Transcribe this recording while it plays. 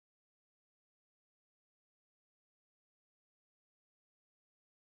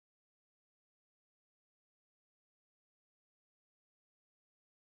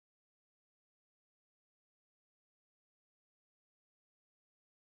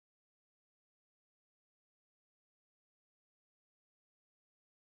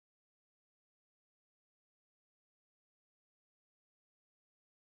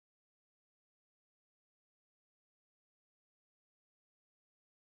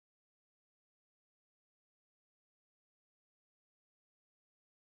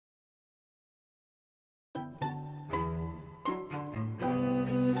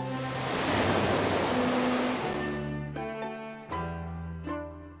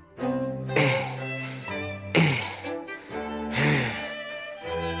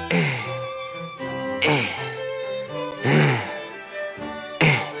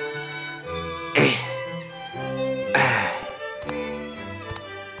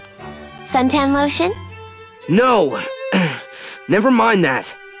Suntan lotion? No! Never mind that.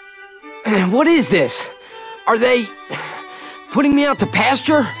 What is this? Are they... putting me out to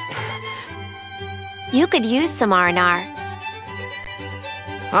pasture? You could use some R&R.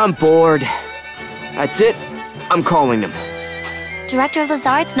 I'm bored. That's it. I'm calling him. Director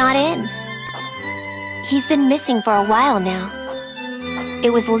Lazard's not in. He's been missing for a while now.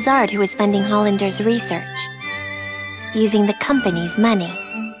 It was Lazard who was funding Hollander's research, using the company's money.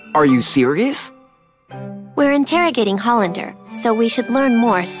 Are you serious? We're interrogating Hollander, so we should learn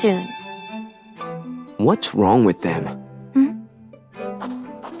more soon. What's wrong with them?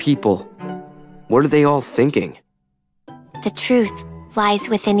 People. What are they all thinking? The truth lies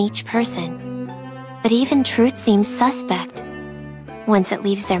within each person. But even truth seems suspect once it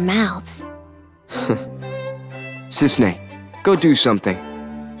leaves their mouths. Cisne, go do something.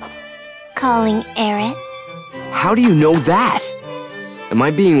 Calling Aerith? How do you know that? Am I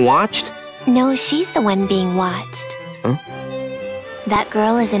being watched? No, she's the one being watched. Huh? That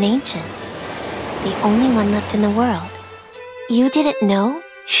girl is an ancient. The only one left in the world. You didn't know?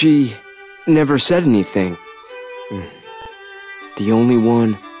 She never said anything. The only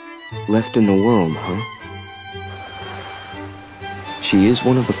one left in the world, huh? She is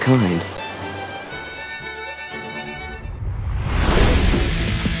one of a kind.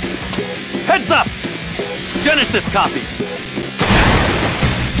 Heads up! Genesis copies.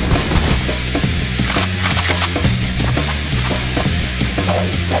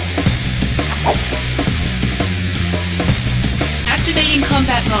 Activating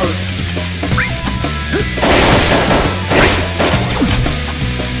combat mode.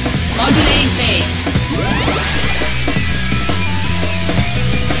 Modulating phase.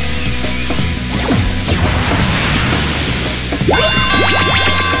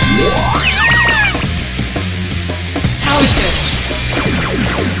 Power surge.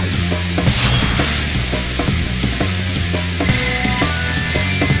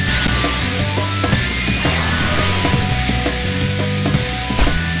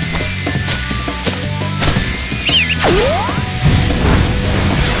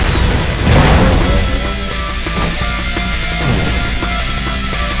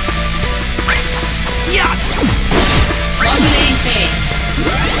 Modulating phase.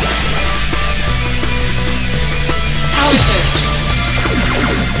 Power surge.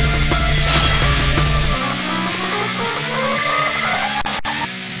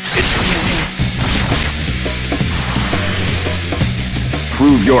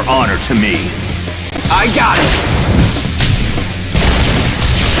 Prove your honor to me. I got it!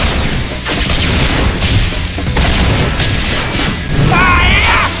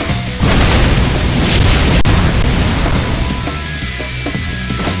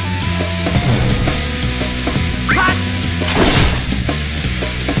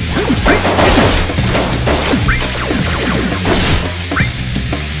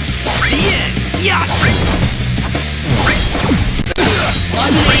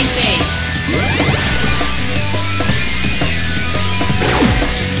 Modulating phase.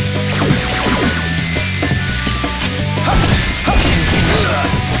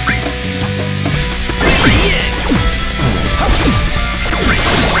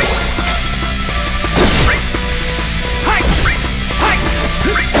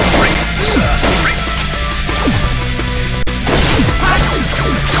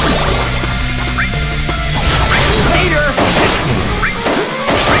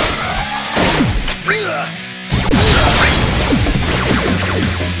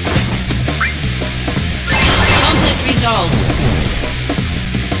 Conflict resolved.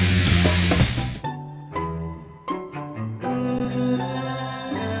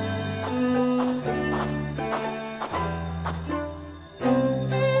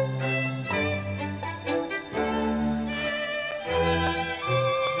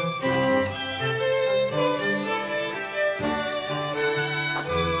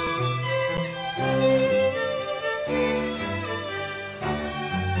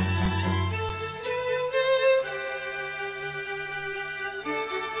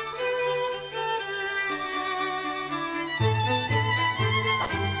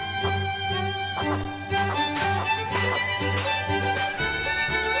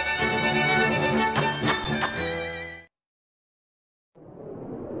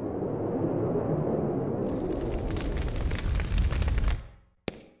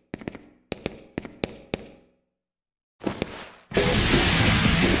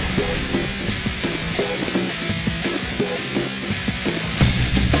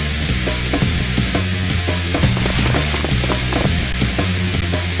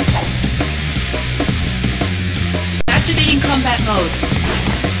 Activating combat mode.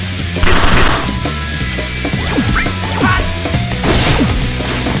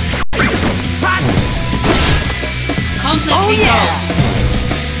 resolved.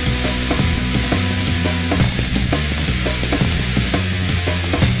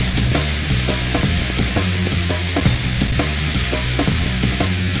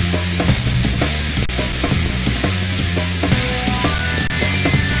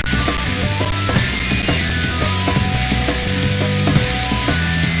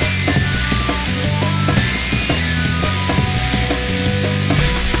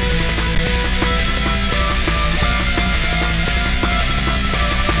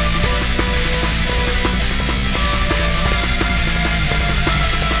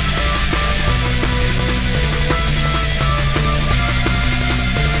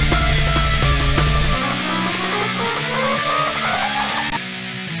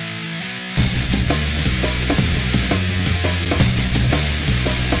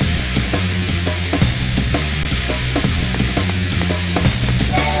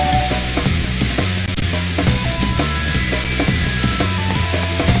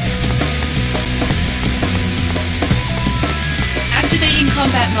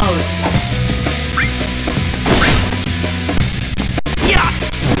 Combat mode.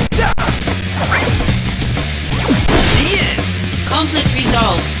 Conflict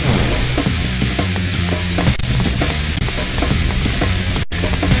resolved.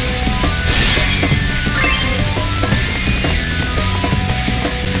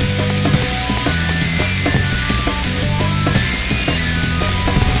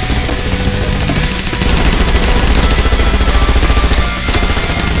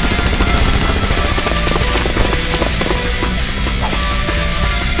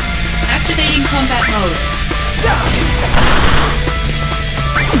 Combat mode.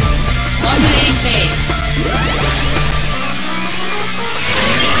 Modulating phase.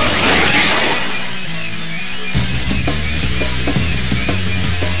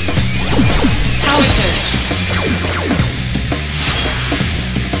 Power surge.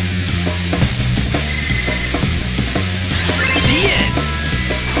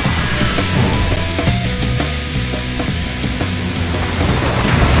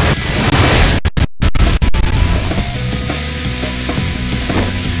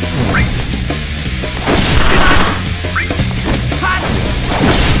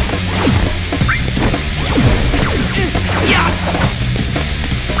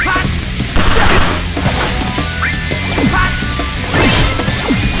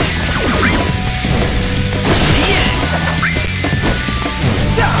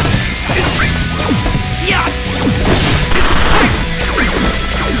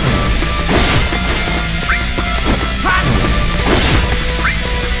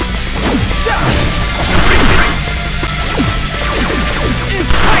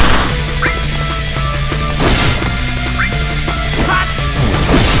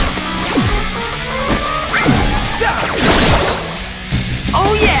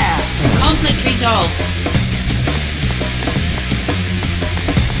 Conflict resolved.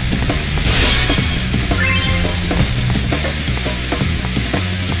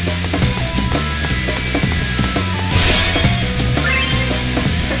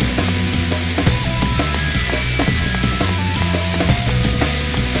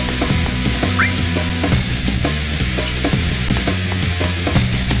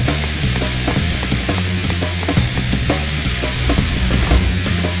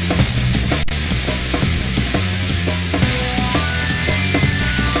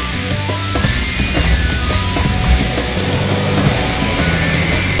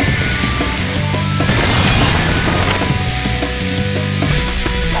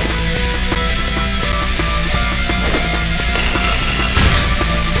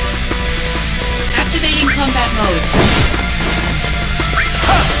 Combat mode.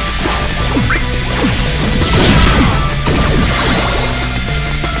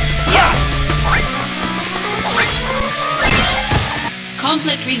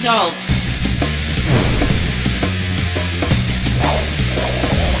 Conflict resolved.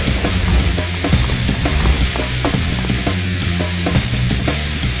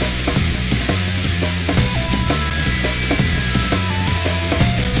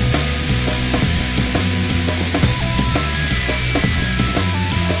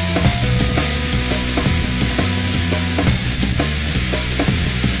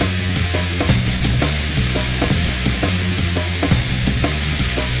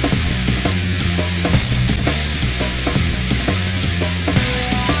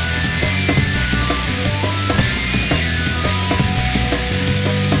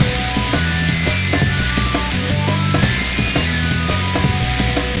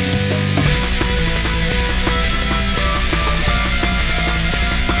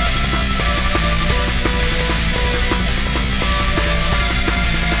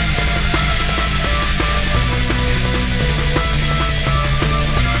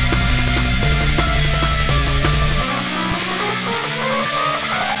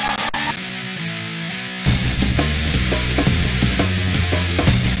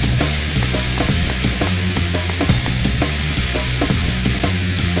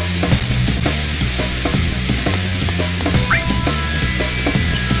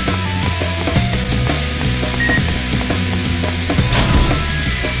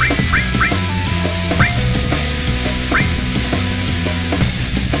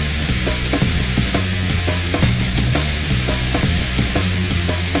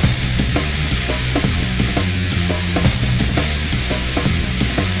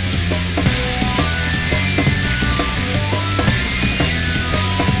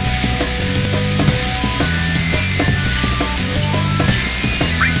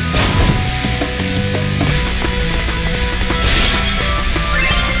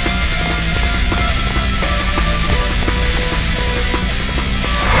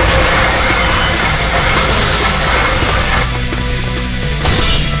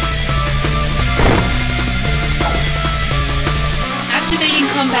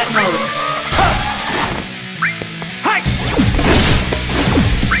 combat mode. Hi!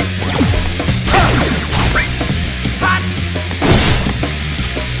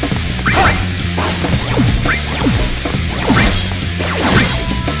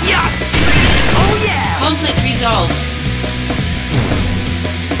 Yeah! Oh yeah! Conflict resolved.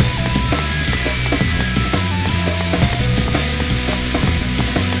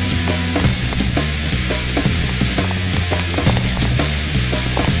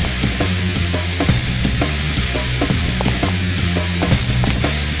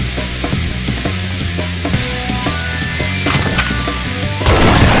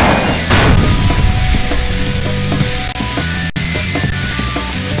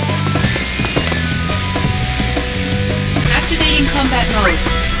 Activating combat mode.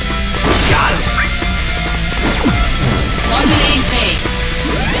 Got him! Modulating phase.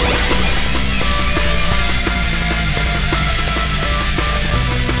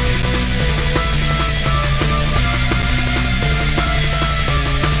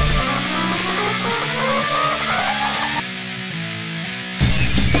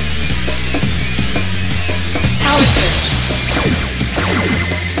 Power surge.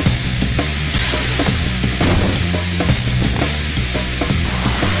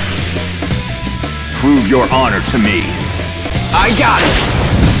 Prove your honor to me. I got it!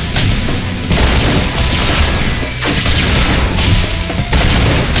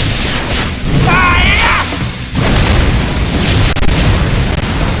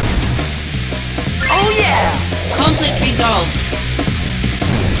 Oh yeah! Conflict resolved.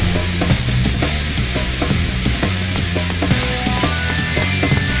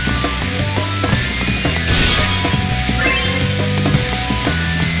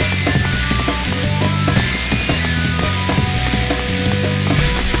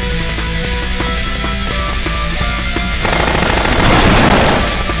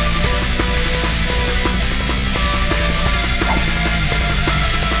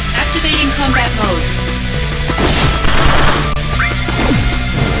 Activating combat mode.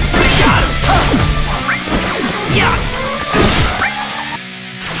 Got him! Yeah!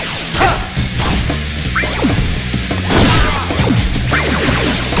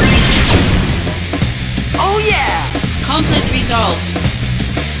 Oh yeah! Conflict resolved.